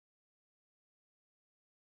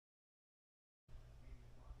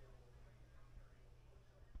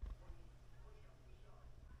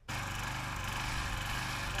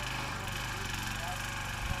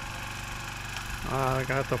I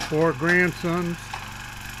got the 4 grandsons.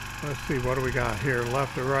 Let's see, what do we got here?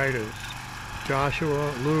 Left to right is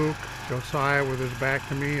Joshua, Luke, Josiah with his back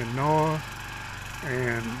to me, and Noah.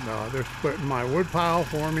 And they're splitting my wood pile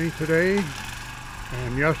for me today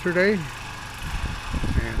and yesterday.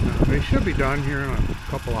 And they should be done here in a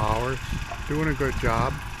couple hours. Doing a good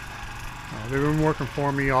job. They've been working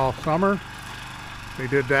for me all summer. They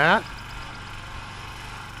did that.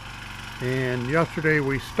 And yesterday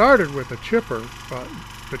we started with a chipper, but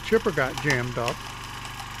the chipper got jammed up.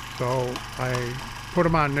 So I put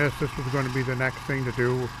them on this. This was going to be the next thing to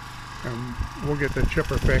do. And we'll get the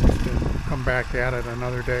chipper fixed and come back at it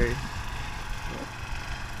another day.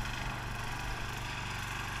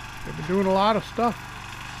 They've been doing a lot of stuff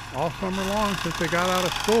all summer long since they got out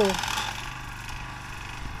of school.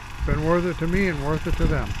 It's been worth it to me and worth it to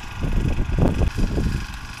them.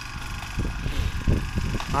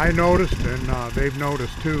 I noticed, and they've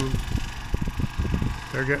noticed too,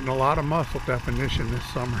 they're getting a lot of muscle definition this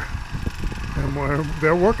summer. And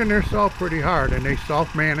they're working themselves pretty hard, and they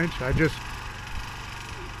self-manage. I just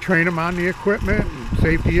train them on the equipment and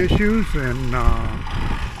safety issues, and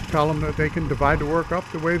tell them that they can divide the work up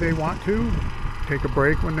the way they want to, take a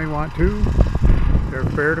break when they want to. They're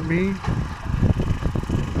fair to me.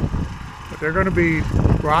 But they're going to be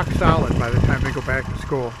rock solid by the time they go back to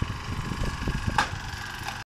school.